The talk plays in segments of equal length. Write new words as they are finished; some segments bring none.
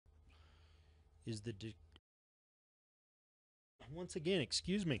is once again,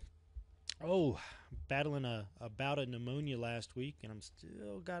 excuse me. Oh, battling a bout of pneumonia last week, and I'm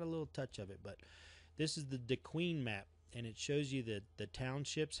still got a little touch of it. But this is the DeQueen map, and it shows you the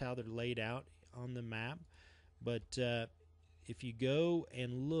townships, how they're laid out on the map. But if you go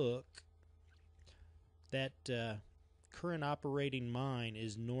and look, that current operating mine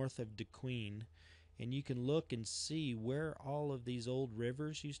is north of DeQueen, and you can look and see where all of these old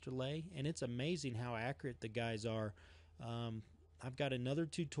rivers used to lay, and it's amazing how accurate the guys are. Um, I've got another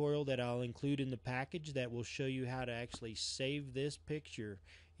tutorial that I'll include in the package that will show you how to actually save this picture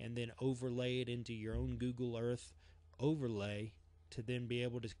and then overlay it into your own Google Earth overlay to then be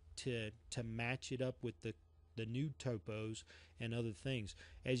able to match it up with the new topos and other things.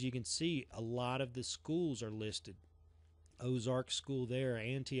 As you can see, a lot of the schools are listed. Ozark School there,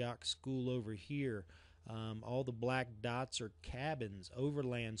 Antioch School over here. All the black dots are cabins,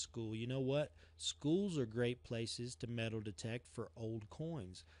 Overland School. You know what? Schools are great places to metal detect for old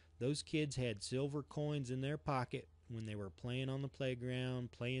coins. Those kids had silver coins in their pocket when they were playing on the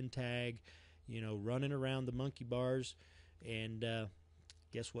playground, playing tag, running around the monkey bars, and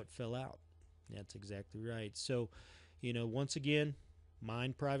guess what fell out? That's exactly right. So, once again,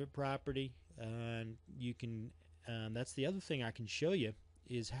 mine private property. You can. That's the other thing I can show you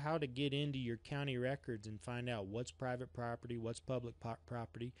is how to get into your county records and find out what's private property, what's public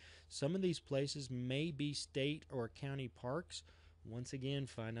property. Some of these places may be state or county parks. Once again,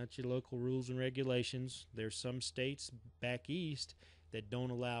 find out your local rules and regulations. There's some states back east that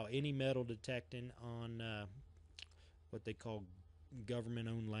don't allow any metal detecting on what they call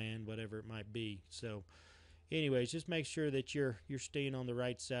government-owned land, whatever it might be. So, anyways, just make sure that you're staying on the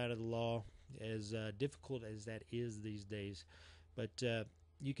right side of the law, as difficult as that is these days. But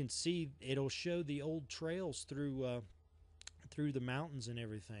you can see it'll show the old trails through the mountains and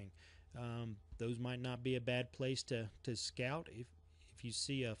everything. Those might not be a bad place to scout. If you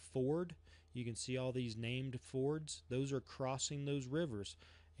see a ford, you can see all these named fords. Those are crossing those rivers,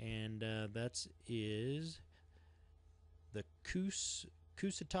 and that is the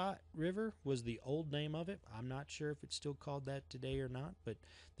Coosatot River was the old name of it. I'm not sure if it's still called that today or not, but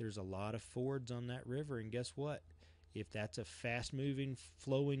there's a lot of fords on that river, and guess what? If that's a fast-moving,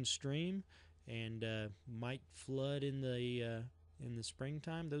 flowing stream and might flood in the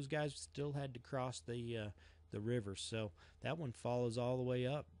springtime, those guys still had to cross the river. So that one follows all the way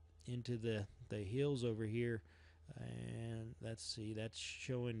up into the hills over here. And let's see, that's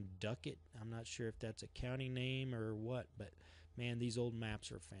showing Duckett. I'm not sure if that's a county name or what, but man, these old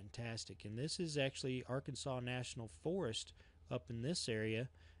maps are fantastic. And this is actually Arkansas National Forest up in this area,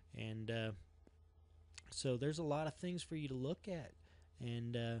 and so there's a lot of things for you to look at.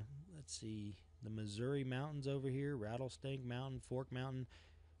 And let's see, the Missouri Mountains over here, Rattlesnake Mountain, Fork Mountain,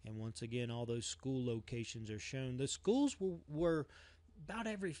 and once again, all those school locations are shown. The schools were about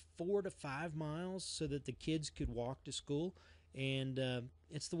every 4 to 5 miles so that the kids could walk to school. And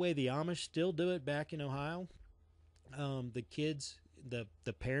it's the way the Amish still do it back in Ohio. The kids,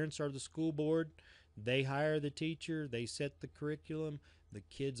 the parents are the school board. They hire the teacher. They set the curriculum. The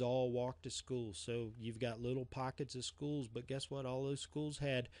kids all walk to school. So you've got little pockets of schools, but guess what? All those schools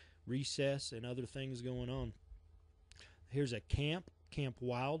had recess and other things going on. Here's a Camp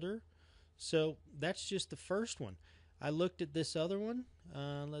Wilder. So that's just the first one. I looked at this other one.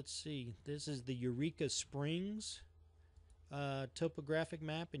 Let's see. This is the Eureka Springs topographic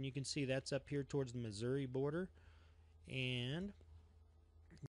map, and you can see that's up here towards the Missouri border. And